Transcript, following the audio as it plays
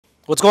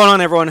What's going on,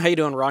 everyone? How you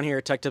doing? Ron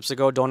here, Tech Tips to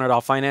Go,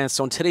 Donor.finance.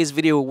 So in today's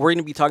video, we're going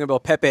to be talking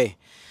about Pepe.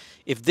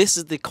 If this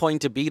is the coin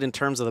to beat in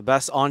terms of the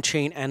best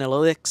on-chain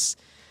analytics,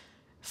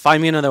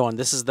 find me another one.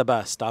 This is the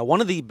best.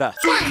 One of the best.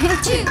 1,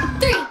 2,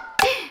 3.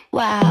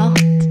 Wow.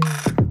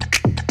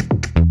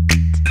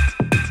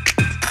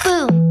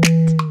 Boom.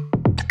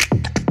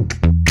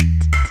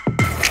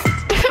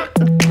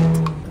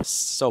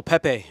 So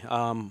Pepe,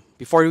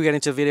 before we get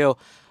into the video,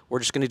 we're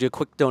just going to do a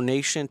quick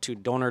donation to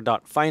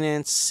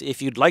Donor.finance.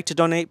 If you'd like to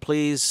donate,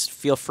 please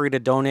feel free to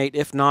donate.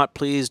 If not,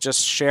 please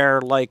just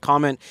share, like,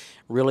 comment.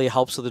 Really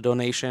helps with the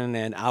donation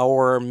and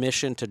our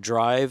mission to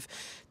drive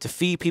to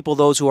feed people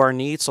those who are in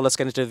need. So let's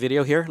get into the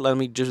video here. Let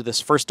me do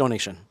this first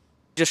donation.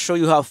 Just show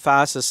you how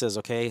fast this is,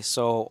 okay?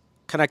 So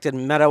connected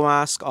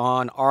MetaMask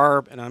on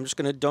ARB, and I'm just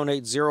going to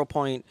donate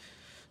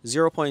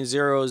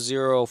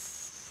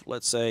 0.00,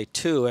 let's say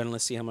 2, and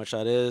let's see how much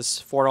that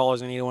is.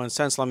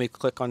 $4.81. Let me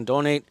click on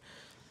donate.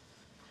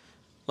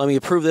 Let me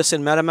approve this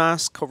in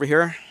MetaMask over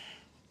here.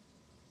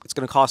 It's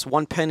going to cost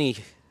 1 penny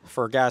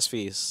for gas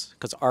fees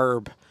because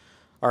ARB,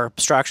 our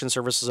abstraction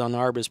services on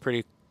ARB, is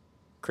pretty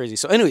crazy.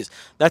 So anyways,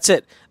 that's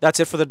it. That's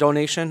it for the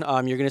donation.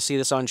 You're going to see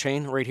this on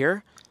chain right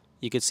here.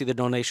 You can see the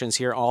donations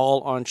here all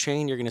on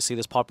chain. You're going to see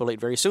this populate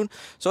very soon.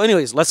 So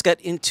anyways, let's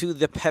get into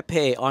the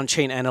Pepe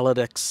on-chain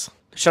analytics.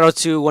 Shout out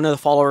to one of the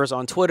followers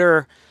on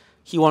Twitter.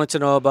 He wanted to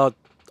know about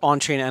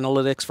on-chain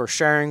analytics for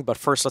sharing. But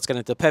first, let's get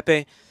into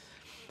Pepe.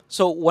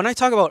 So when I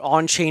talk about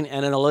on-chain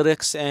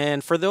analytics,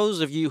 and for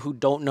those of you who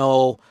don't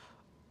know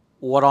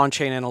what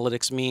on-chain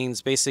analytics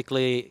means,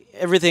 basically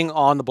everything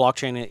on the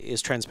blockchain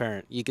is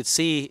transparent. You could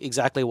see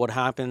exactly what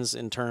happens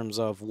in terms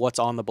of what's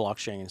on the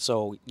blockchain.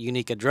 So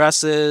unique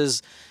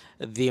addresses,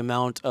 the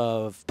amount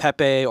of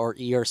Pepe or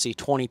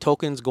ERC20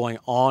 tokens going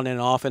on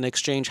and off an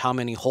exchange, how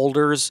many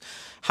holders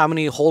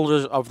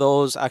of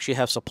those actually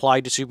have supply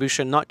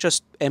distribution, not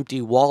just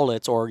empty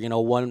wallets or, you know,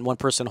 one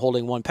person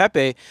holding one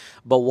Pepe,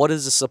 but what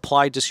is the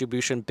supply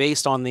distribution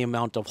based on the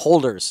amount of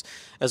holders,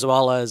 as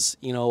well as,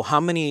 you know, how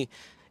many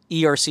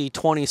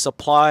ERC20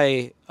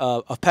 supply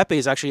of Pepe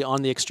is actually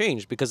on the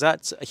exchange, because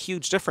that's a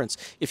huge difference.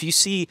 If you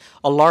see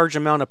a large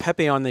amount of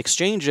Pepe on the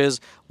exchanges,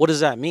 what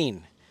does that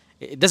mean?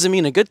 It doesn't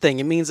mean a good thing.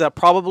 It means that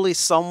probably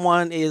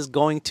someone is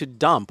going to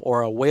dump,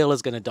 or a whale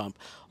is going to dump.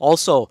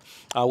 Also,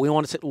 we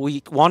want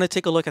to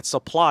take a look at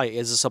supply.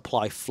 Is the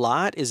supply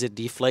flat? Is it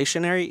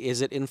deflationary?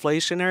 Is it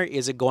inflationary?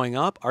 Is it going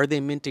up? Are they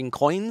minting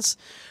coins?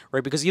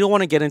 Right? Because you don't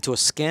want to get into a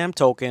scam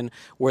token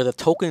where the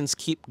tokens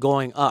keep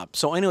going up.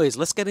 So anyways,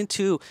 let's get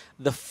into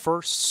the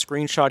first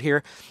screenshot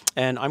here.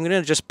 And I'm going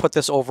to just put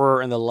this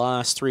over in the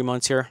last 3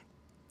 months here.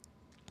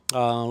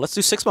 Let's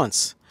do 6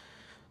 months.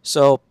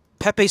 So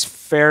Pepe's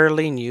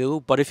fairly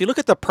new, but if you look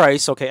at the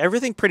price, okay,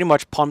 everything pretty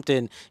much pumped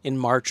in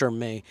March or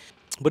May.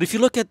 But if you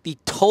look at the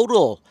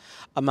total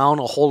amount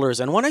of holders,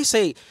 and when I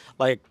say,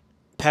 like,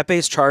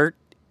 Pepe's chart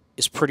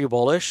is pretty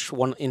bullish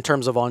in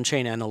terms of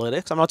on-chain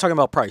analytics, I'm not talking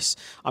about price.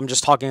 I'm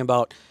just talking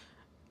about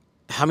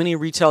how many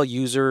retail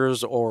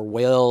users or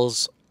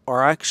whales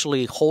are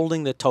actually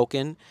holding the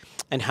token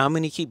and how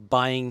many keep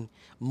buying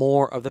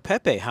more of the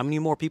Pepe. How many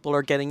more people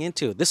are getting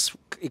into this?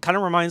 It kind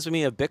of reminds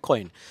me of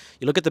Bitcoin.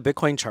 You look at the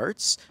Bitcoin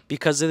charts,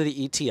 because of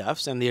the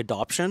ETFs and the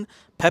adoption,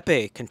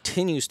 Pepe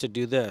continues to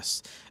do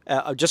this.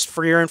 Just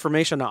for your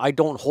information, I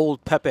don't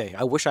hold Pepe.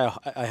 I wish I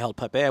held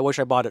Pepe. I wish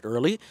I bought it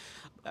early.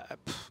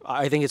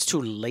 I think it's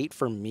too late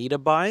for me to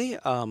buy.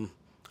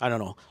 I don't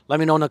know.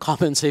 Let me know in the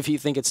comments if you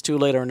think it's too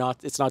late or not.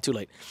 It's not too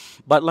late.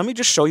 But let me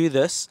just show you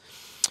this.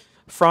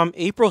 From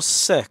April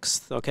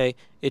 6th, okay,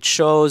 it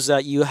shows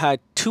that you had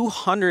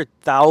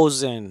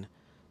 200,000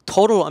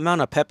 total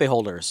amount of Pepe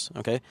holders,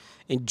 okay?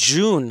 In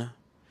June,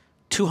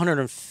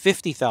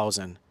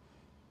 250,000.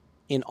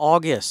 In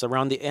August,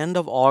 around the end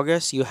of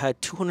August, you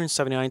had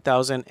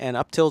 279,000. And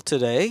up till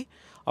today,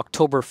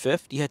 October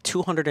 5th, you had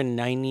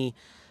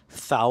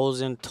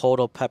 290,000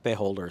 total Pepe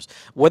holders.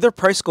 Whether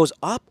price goes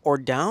up or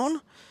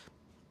down,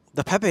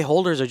 the Pepe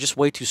holders are just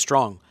way too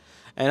strong.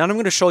 And I'm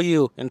going to show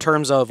you in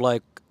terms of,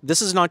 like, this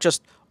is not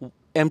just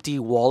empty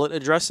wallet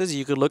addresses.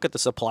 You could look at the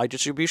supply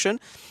distribution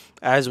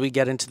as we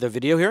get into the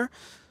video here.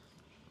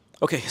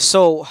 Okay,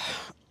 so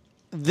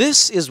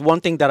this is one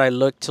thing that I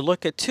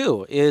look at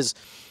too, is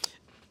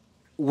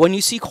when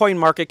you see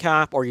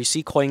CoinMarketCap or you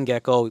see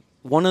CoinGecko,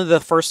 one of the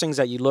first things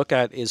that you look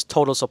at is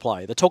total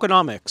supply, the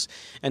tokenomics.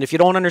 And if you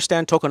don't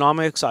understand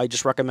tokenomics, I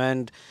just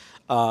recommend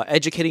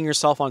educating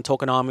yourself on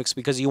tokenomics,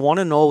 because you want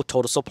to know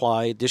total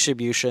supply,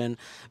 distribution,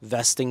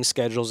 vesting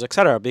schedules,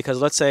 etc.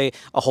 Because let's say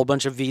a whole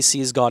bunch of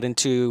VCs got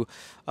into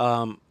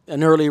an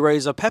early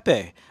raise of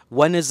Pepe.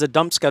 When is the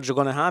dump schedule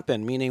going to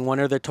happen? Meaning, when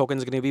are their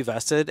tokens going to be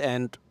vested?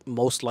 And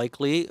most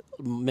likely,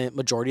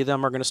 majority of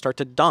them are going to start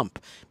to dump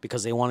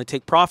because they want to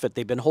take profit.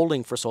 They've been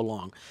holding for so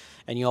long.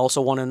 And you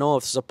also want to know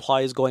if the supply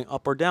is going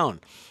up or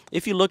down.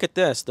 If you look at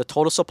this, the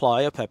total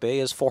supply of Pepe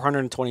is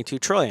 422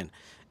 trillion.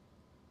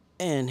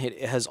 And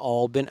it has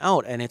all been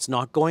out, and it's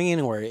not going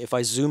anywhere. If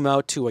I zoom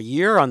out to a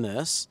year on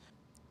this,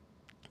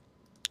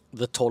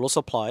 the total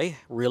supply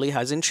really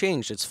hasn't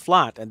changed. It's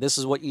flat, and this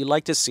is what you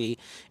like to see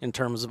in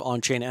terms of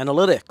on-chain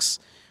analytics.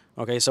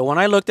 Okay, so when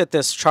I looked at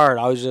this chart,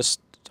 I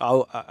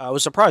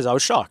was surprised. I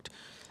was shocked.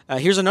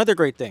 Here's another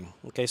great thing.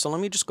 Okay, so let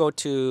me just go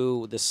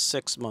to the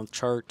 6-month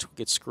chart. We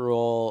could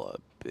scroll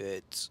a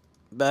bit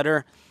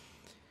better.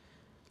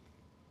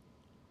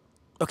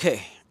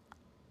 Okay,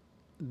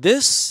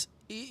 this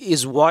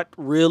is what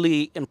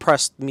really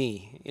impressed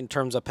me in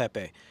terms of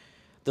Pepe.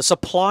 The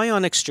supply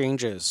on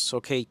exchanges,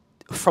 okay,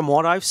 from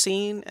what I've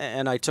seen,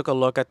 and I took a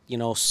look at,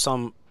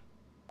 some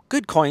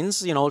good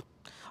coins,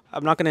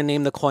 I'm not going to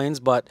name the coins,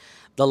 but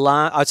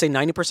I'd say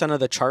 90% of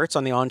the charts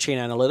on the on-chain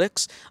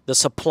analytics, the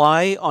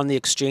supply on the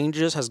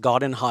exchanges has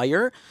gotten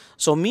higher.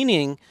 So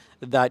meaning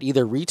that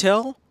either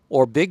retail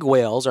or big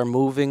whales are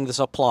moving the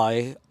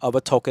supply of a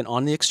token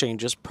on the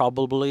exchanges,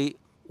 probably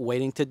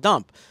waiting to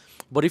dump.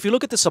 But if you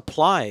look at the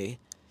supply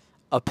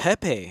of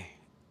Pepe,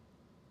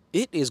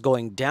 it is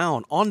going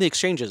down on the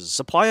exchanges.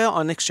 Supply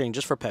on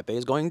exchanges for Pepe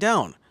is going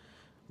down,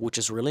 which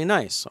is really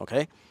nice,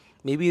 okay?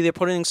 Maybe they're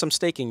putting in some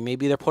staking.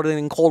 Maybe they're putting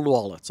in cold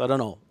wallets. I don't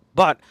know.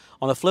 But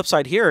on the flip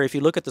side here, if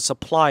you look at the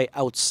supply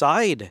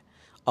outside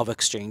of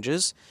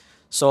exchanges,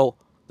 so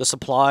the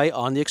supply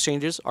on the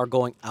exchanges are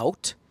going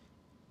out,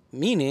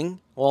 meaning,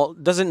 well,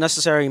 it doesn't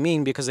necessarily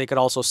mean because they could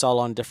also sell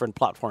on different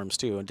platforms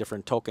too, and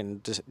different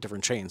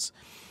different chains.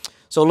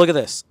 So look at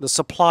this. The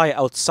supply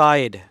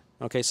outside,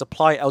 okay,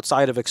 supply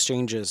outside of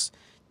exchanges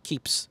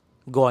keeps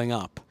going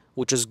up,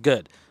 which is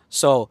good.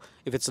 So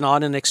if it's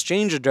not an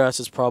exchange address,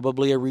 it's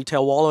probably a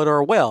retail wallet or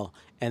a whale,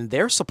 and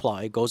their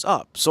supply goes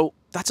up. So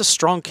that's a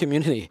strong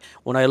community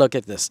when I look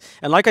at this.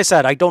 And like I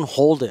said, I don't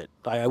hold it.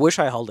 I wish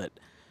I held it.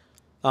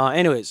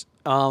 Anyways,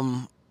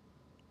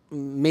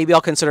 maybe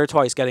I'll consider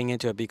twice getting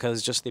into it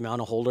because just the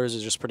amount of holders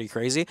is just pretty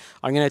crazy.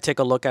 I'm going to take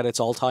a look at its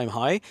all-time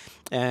high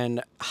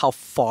and how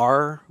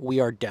far we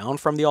are down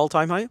from the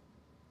all-time high.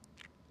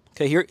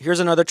 Okay, here's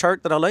another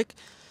chart that I like.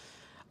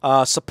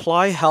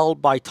 Supply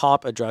held by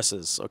top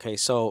addresses. Okay,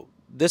 so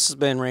this has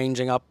been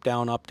ranging up,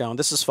 down, up, down.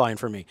 This is fine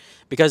for me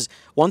because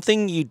one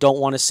thing you don't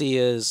want to see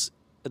is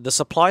the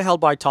supply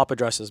held by top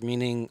addresses,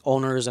 meaning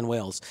owners and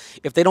whales.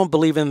 If they don't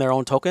believe in their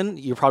own token,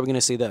 you're probably going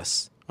to see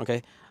this,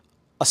 okay?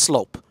 A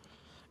slope.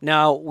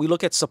 Now, we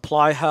look at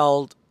supply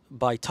held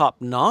by top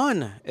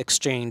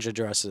non-exchange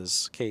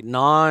addresses. Okay,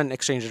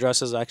 non-exchange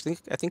addresses, I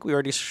think we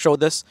already showed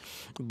this,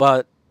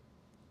 but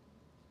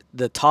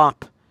the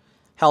top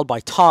held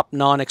by top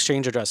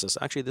non-exchange addresses.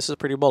 Actually, this is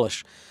pretty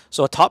bullish.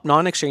 So a top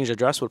non-exchange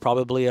address would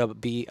probably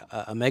be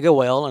a mega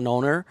whale, an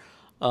owner,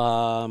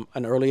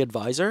 an early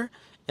advisor,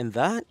 and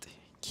that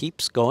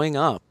keeps going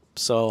up.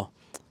 So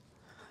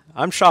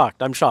I'm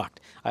shocked.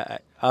 I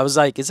was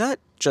like, is that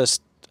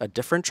just a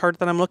different chart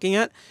that I'm looking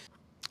at?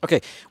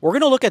 Okay, we're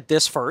going to look at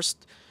this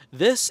first.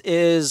 This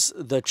is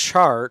the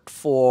chart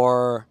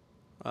for,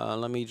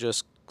 let me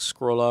just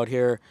scroll out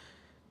here.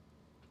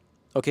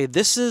 Okay,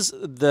 this is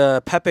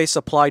the Pepe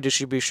supply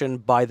distribution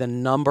by the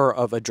number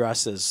of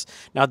addresses.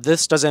 Now,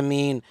 this doesn't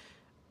mean,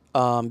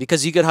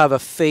 because you could have a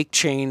fake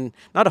chain,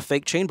 not a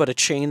fake chain, but a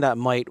chain that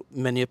might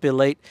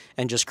manipulate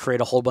and just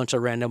create a whole bunch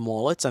of random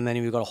wallets, and then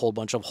you've got a whole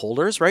bunch of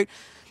holders, right?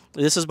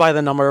 This is by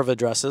the number of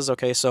addresses,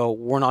 okay? So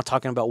we're not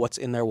talking about what's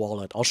in their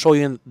wallet. I'll show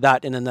you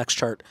that in the next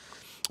chart.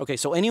 Okay,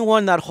 so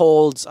anyone that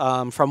holds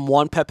from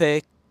 1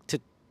 Pepe to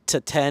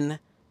 10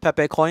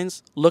 Pepe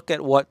coins, look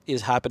at what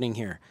is happening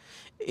here.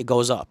 It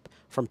goes up.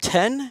 From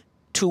 10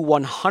 to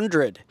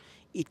 100,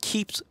 it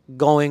keeps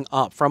going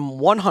up. From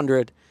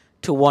 100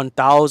 to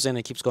 1,000,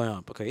 it keeps going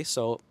up. Okay,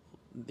 so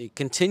it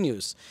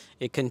continues.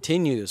 It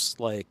continues.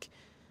 Like,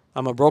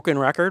 I'm a broken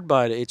record,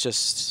 but it's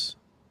just,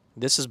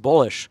 this is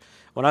bullish.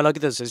 When I look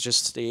at this,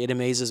 it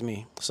amazes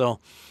me. So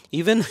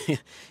even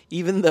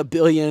even the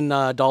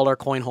billion-dollar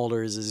coin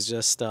holders is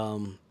just,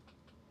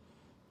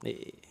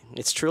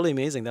 it's truly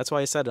amazing. That's why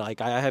I said,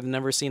 like, I have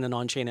never seen an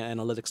on-chain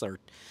analytics or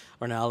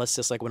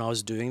analysis like when I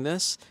was doing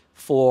this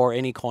for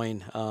any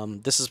coin.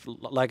 This is,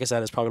 like I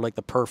said, is probably like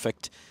the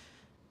perfect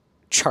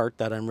chart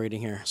that I'm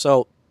reading here.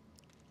 So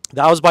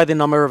that was by the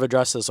number of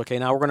addresses. Okay,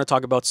 now we're going to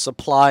talk about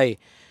supply,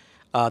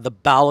 the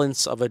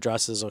balance of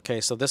addresses. Okay,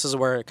 so this is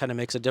where it kind of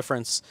makes a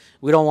difference.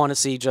 We don't want to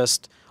see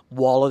just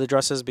wallet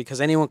addresses because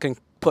anyone can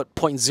put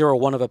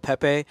 0.01 of a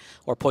Pepe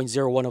or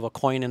 0.01 of a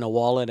coin in a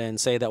wallet and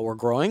say that we're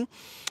growing.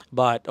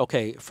 But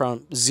okay,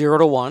 from 0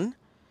 to 1,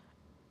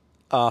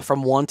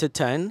 from 1 to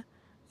 10,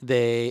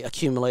 they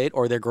accumulate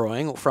or they're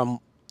growing. From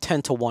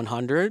 10 to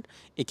 100,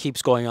 it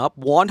keeps going up.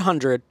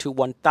 100 to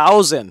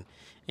 1,000,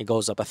 it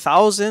goes up.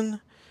 1,000,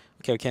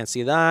 okay, we can't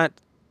see that.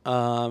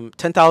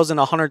 10,000,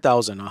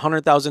 100,000,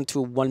 100,000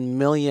 to 1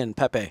 million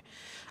Pepe,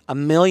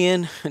 1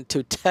 million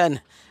to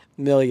 10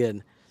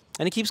 million,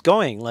 and it keeps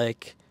going.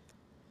 Like,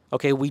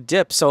 okay, we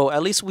dipped, so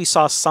at least we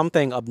saw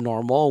something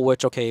abnormal,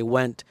 which, okay,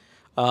 went,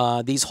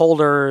 these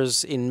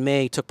holders in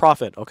May took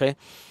profit, okay?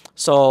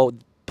 So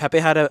Pepe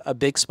had a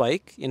big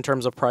spike in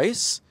terms of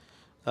price.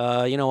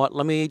 You know what?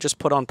 Let me just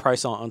put on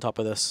price on top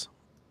of this.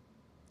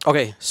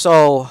 Okay,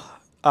 so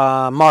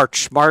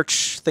March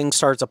things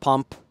starts to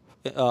pump.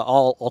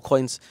 All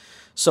coins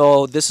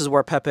So this is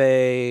where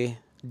Pepe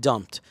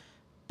dumped.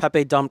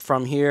 Pepe dumped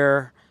from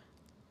here.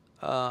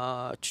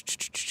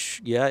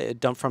 Yeah, it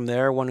dumped from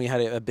there when we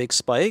had a big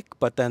spike,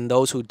 but then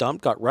those who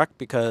dumped got wrecked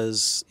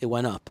because it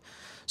went up.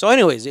 So,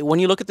 anyways, when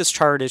you look at this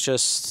chart, it's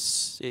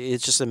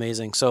just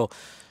amazing. So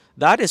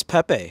that is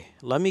Pepe.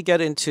 Let me get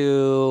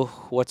into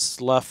what's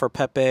left for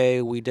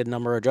Pepe. We did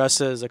number of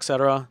addresses,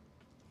 etc.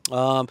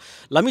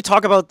 Let me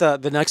talk about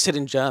the next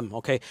hidden gem.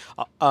 Okay.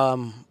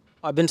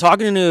 I've been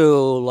talking to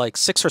like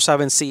 6 or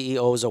 7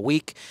 CEOs a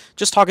week,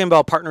 just talking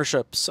about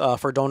partnerships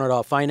for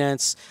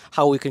Donor.Finance,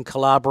 how we can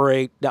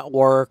collaborate,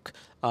 network,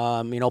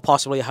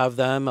 possibly have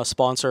them a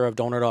sponsor of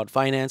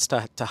Donor.Finance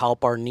to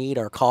help our need,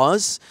 our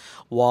cause,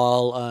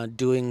 while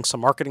doing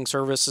some marketing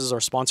services or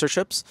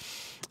sponsorships.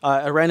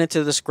 I ran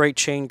into this great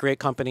chain, great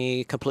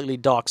company, completely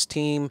doxed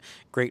team,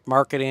 great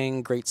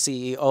marketing, great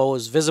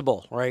CEOs,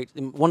 visible, right?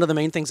 And one of the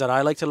main things that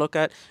I like to look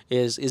at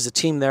is the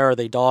team there, are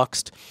they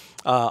doxed?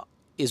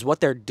 Is what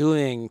they're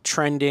doing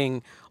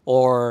trending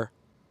or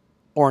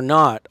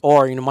not?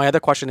 Or my other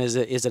question is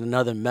it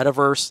another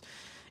metaverse?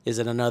 Is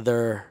it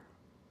another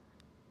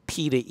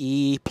P to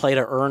E, play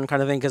to earn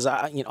kind of thing? Because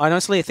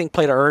honestly, I think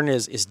play to earn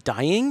is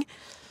dying.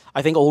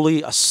 I think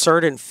only a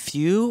certain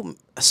few,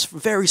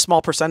 very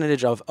small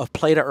percentage of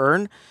play to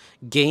earn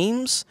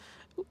games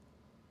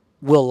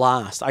will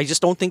last. I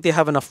just don't think they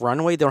have enough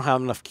runway. They don't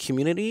have enough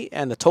community,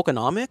 and the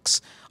tokenomics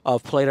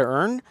of play to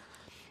earn,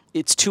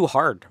 it's too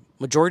hard.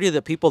 Majority of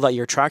the people that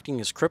you're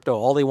attracting is crypto.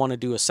 All they want to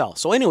do is sell.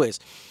 So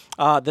anyways,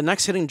 the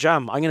next hidden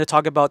gem, I'm going to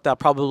talk about that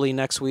probably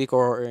next week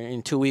or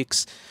in 2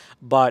 weeks.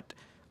 But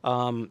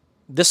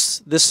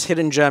this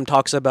hidden gem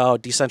talks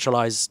about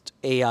decentralized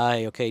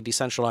AI, okay,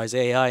 decentralized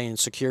AI and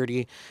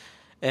security.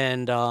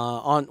 And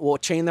on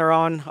what chain they're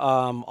on,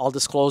 I'll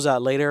disclose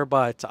that later,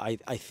 but I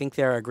think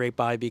they're a great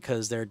buy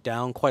because they're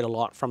down quite a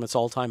lot from its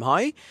all-time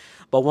high.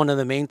 But one of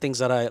the main things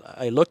that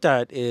I looked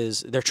at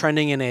is they're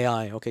trending in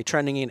AI, okay,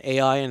 trending in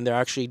AI, and they're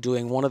actually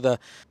doing one of the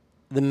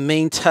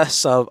main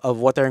tests of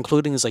what they're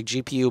including is like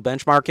GPU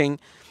benchmarking,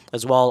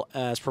 as well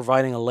as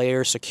providing a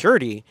layer of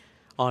security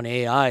on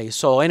AI.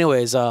 So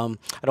anyways, I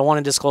don't want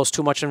to disclose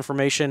too much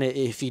information.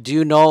 If you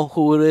do know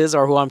who it is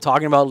or who I'm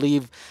talking about,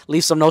 leave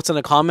some notes in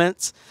the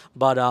comments.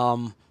 But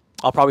I'll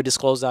probably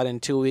disclose that in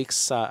 2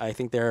 weeks. I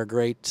think they're a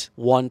great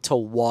one to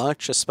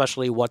watch,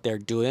 especially what they're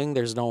doing.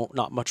 There's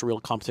not much real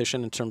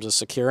competition in terms of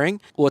securing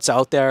what's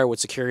out there with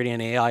security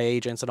and AI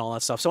agents and all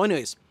that stuff. So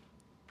anyways,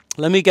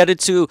 let me get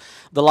into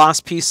the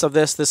last piece of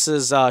this. This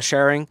is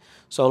sharing.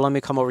 So let me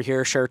come over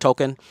here, share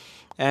token.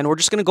 And we're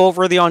just going to go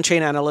over the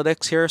on-chain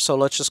analytics here. So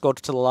let's just go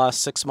to the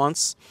last 6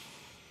 months.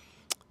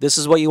 This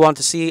is what you want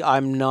to see.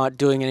 I'm not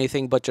doing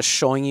anything but just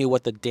showing you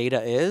what the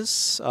data is.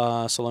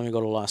 So let me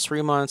go to the last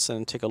 3 months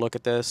and take a look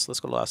at this.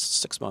 Let's go to the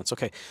last 6 months.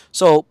 Okay,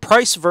 so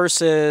price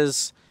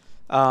versus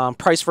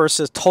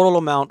total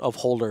amount of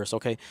holders.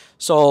 Okay,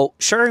 so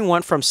sharing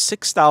went from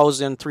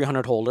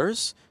 6,300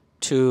 holders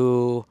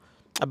to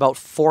about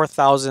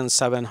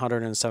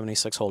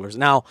 4,776 holders.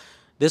 Now,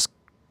 this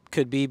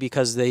could be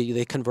because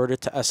they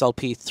converted to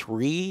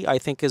SLP3, I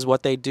think is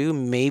what they do,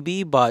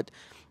 maybe, but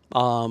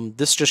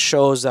this just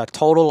shows that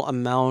total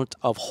amount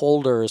of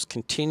holders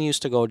continues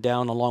to go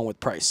down along with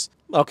price.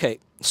 Okay,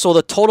 so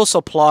the total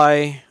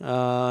supply,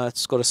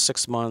 let's go to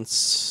 6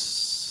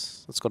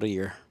 months, let's go to a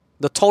year.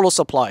 The total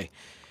supply.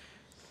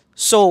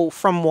 So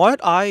from what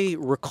I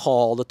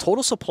recall, the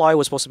total supply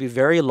was supposed to be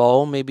very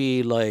low,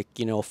 maybe like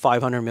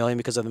 500 million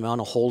because of the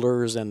amount of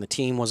holders and the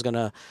team was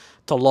gonna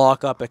to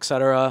lock up,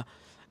 etc.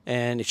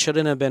 And it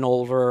shouldn't have been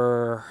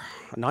over,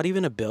 not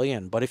even $1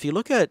 billion. But if you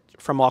look at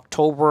from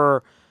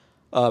October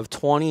of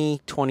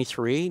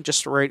 2023,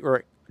 just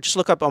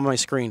look up on my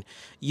screen,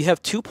 you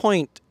have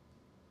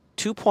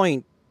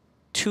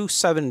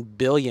 2.27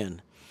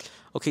 billion.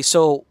 Okay,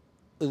 so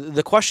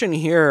the question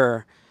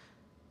here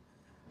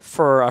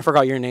I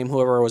forgot your name,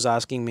 whoever was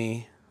asking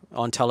me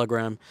on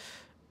Telegram.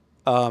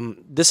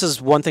 This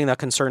is one thing that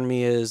concerned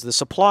me is the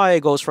supply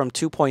goes from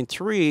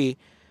 2.3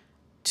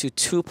 to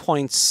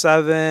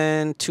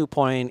 2.7,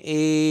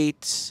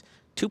 2.8,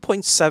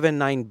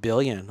 2.79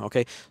 billion.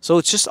 Okay, so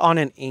it's just on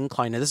an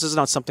incline. Now, this is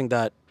not something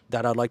that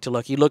I'd like to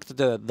look. You looked at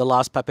the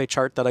last Pepe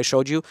chart that I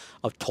showed you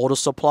of total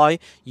supply.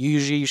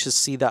 Usually you should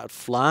see that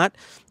flat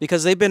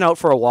because they've been out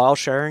for a while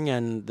sharing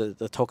and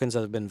the tokens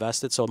that have been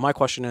vested. So my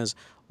question is,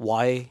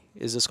 why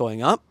is this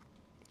going up?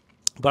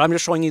 But I'm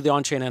just showing you the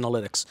on-chain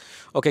analytics.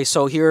 Okay,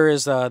 so here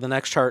is the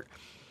next chart.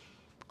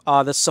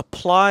 The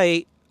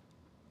supply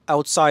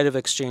outside of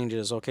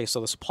exchanges. Okay,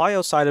 so the supply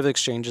outside of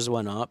exchanges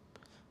went up,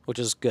 which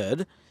is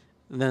good.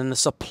 And then the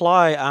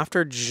supply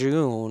after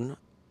June,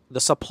 the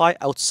supply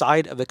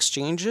outside of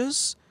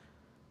exchanges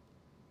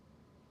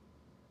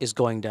is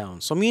going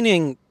down. So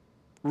meaning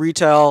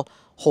retail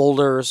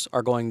holders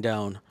are going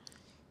down.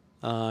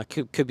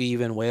 Could be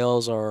even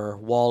whales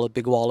or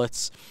big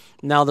wallets.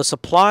 Now the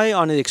supply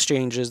on the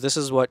exchanges, this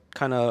is what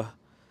kind of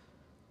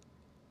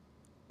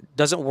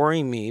doesn't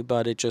worry me,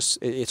 but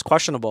it's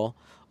questionable.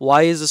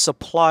 Why is the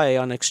supply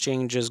on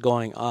exchanges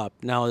going up?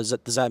 Now,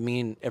 does that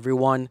mean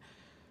everyone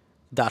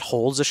that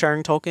holds a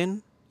sharing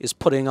token is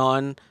putting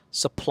on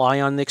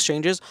supply on the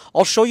exchanges.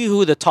 I'll show you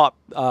who the top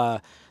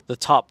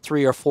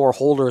 3 or 4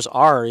 holders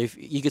are. If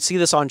you can see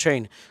this on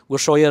chain, we'll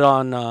show you it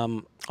on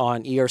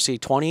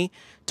ERC20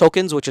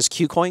 tokens, which is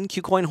KuCoin.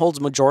 KuCoin holds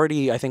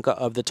majority, I think,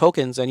 of the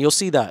tokens, and you'll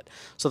see that.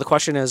 So the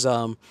question is,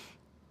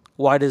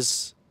 why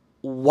does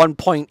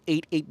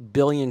 1.88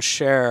 billion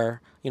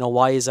share?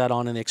 Why is that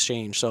on an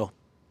exchange? So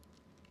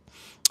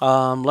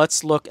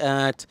let's look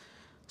at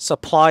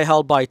supply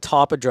held by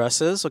top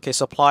addresses. Okay,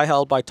 supply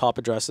held by top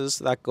addresses,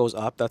 that goes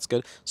up. That's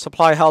good.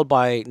 Supply held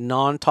by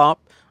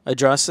non-top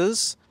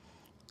addresses,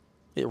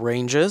 it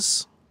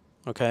ranges.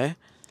 Okay.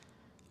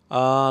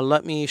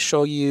 Let me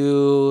show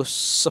you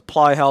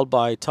supply held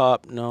by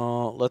top.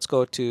 No, let's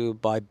go to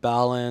by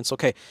balance.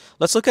 Okay,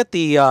 let's look at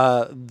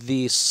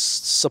the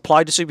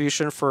supply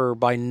distribution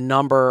by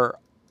number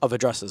of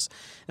addresses.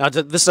 Now,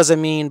 this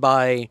doesn't mean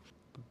by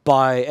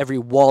every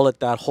wallet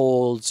that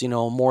holds,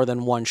 more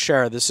than one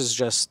share. This is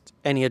just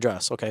any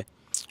address. Okay.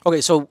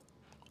 So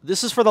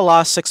this is for the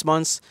last 6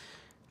 months.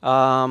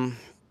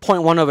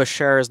 0.1 of a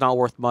share is not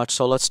worth much.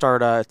 So let's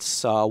start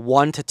at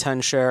 1 to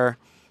 10 share.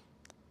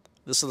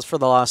 This is for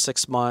the last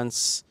 6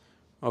 months.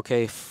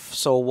 Okay.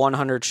 So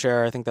 100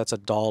 share, I think that's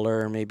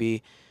 $1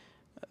 maybe.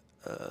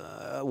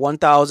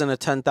 1,000 to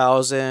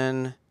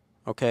 10,000.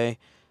 Okay.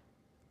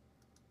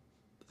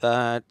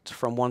 That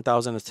from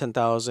 1,000 to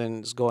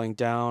 10,000 is going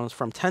down.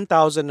 From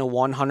 10,000 to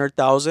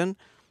 100,000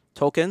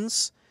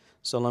 tokens.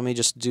 So let me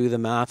just do the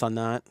math on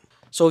that.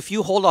 So if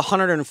you hold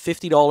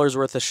 $150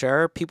 worth of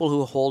share, people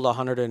who hold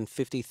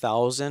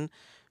 150,000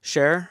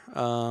 share,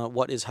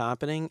 what is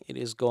happening? It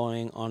is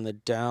going on the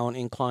down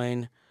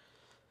incline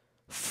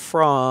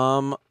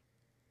from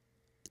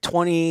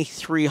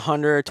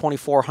 2,300,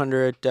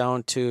 2,400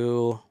 down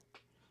to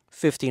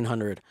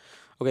 1,500.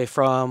 Okay,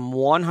 from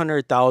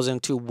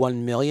 100,000 to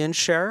 1 million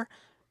share,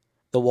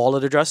 the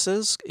wallet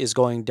addresses is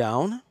going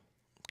down.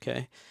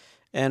 Okay,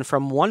 and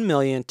from 1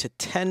 million to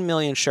 10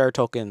 million share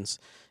tokens,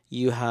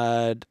 you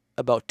had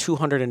about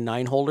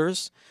 209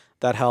 holders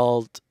that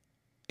held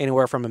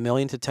anywhere from 1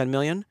 million to 10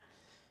 million.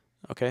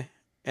 Okay,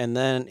 and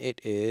then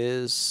it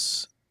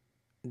is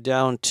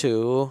down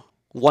to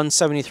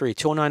 173,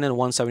 209 and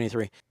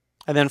 173.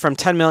 And then from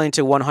 10 million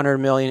to 100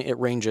 million, it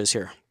ranges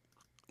here.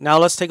 Now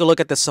let's take a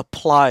look at the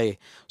supply.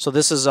 So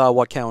this is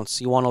what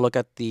counts. You want to look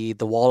at the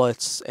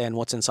wallets and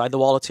what's inside the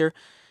wallets here.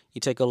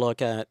 You take a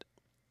look at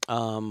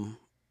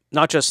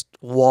not just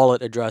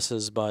wallet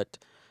addresses, but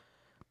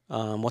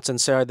what's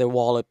inside the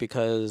wallet,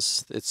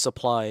 because it's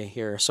supply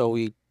here. So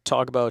we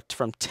talk about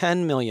from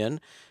 10,000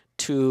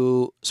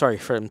 to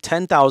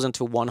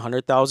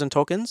 100,000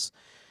 tokens.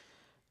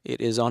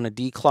 It is on a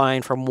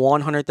decline from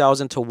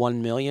 100,000 to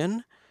 1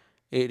 million.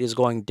 It is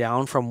going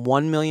down from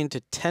 1 million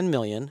to 10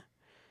 million.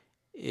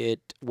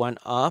 It went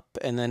up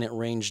and then it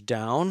ranged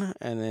down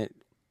and it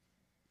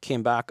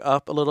came back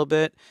up a little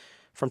bit.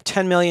 From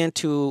 10 million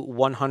to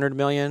 100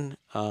 million,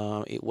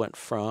 it went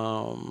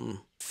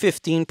from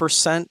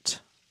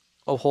 15%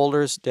 of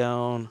holders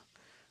down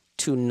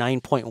to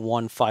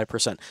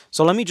 9.15%.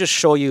 So let me just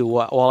show you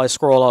while I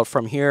scroll out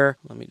from here.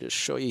 Let me just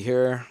show you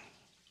here.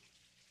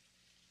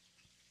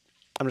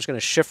 I'm just going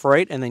to shift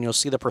right and then you'll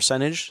see the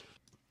percentage.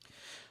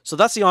 So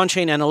that's the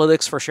on-chain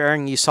analytics for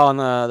sharing. You saw on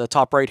the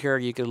top right here,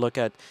 you could look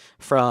at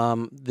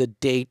from the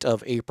date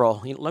of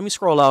April. Let me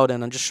scroll out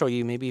and I'll just show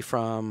you maybe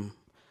from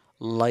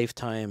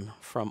lifetime,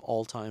 from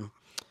all-time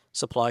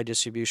supply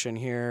distribution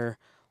here.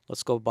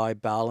 Let's go by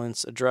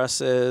balance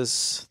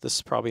addresses.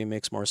 This probably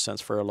makes more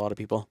sense for a lot of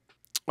people.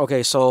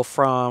 Okay, so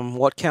from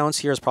what counts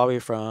here is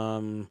probably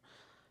from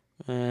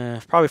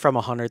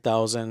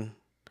 100,000.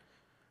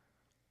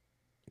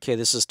 Okay,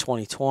 this is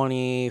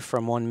 2020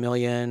 from 1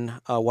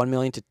 million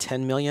to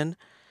 10 million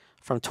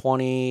from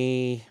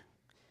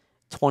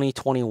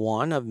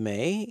 2021 of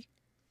May.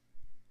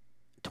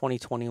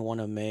 2021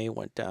 of May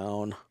went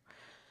down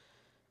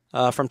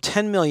from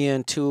 10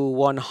 million to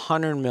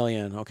 100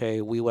 million. Okay,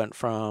 we went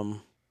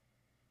from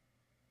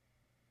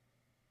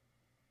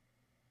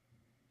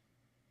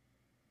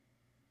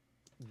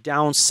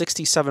down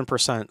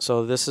 67%.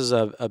 So this is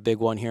a big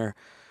one here.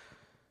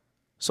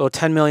 So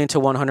 10 million to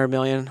 100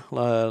 million.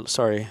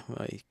 Sorry,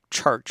 my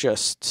chart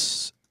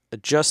just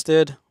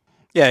adjusted.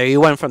 Yeah,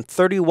 you went from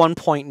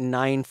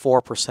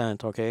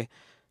 31.94%. Okay,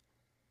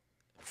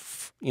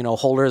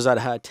 holders that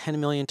had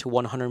 10 million to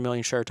 100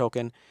 million share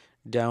token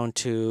down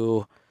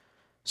to,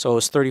 so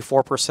it's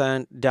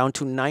 34% down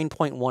to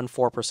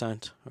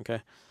 9.14%.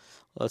 Okay,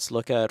 let's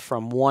look at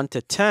from 1 to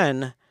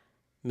 10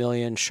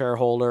 million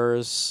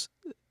shareholders.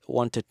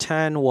 1 to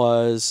 10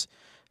 was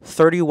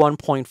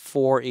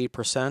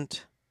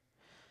 31.48%.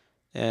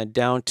 And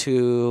down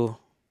to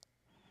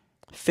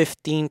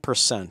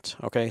 15%.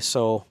 Okay,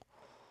 so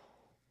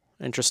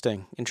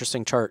interesting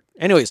chart.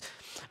 Anyways,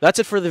 that's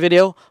it for the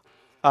video.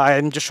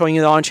 I'm just showing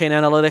you the on-chain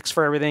analytics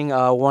for everything.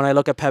 When I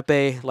look at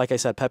Pepe, like I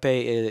said,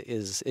 Pepe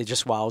it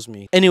just wows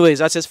me. Anyways,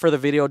 that's it for the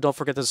video. Don't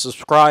forget to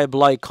subscribe,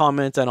 like,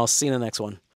 comment, and I'll see you in the next one.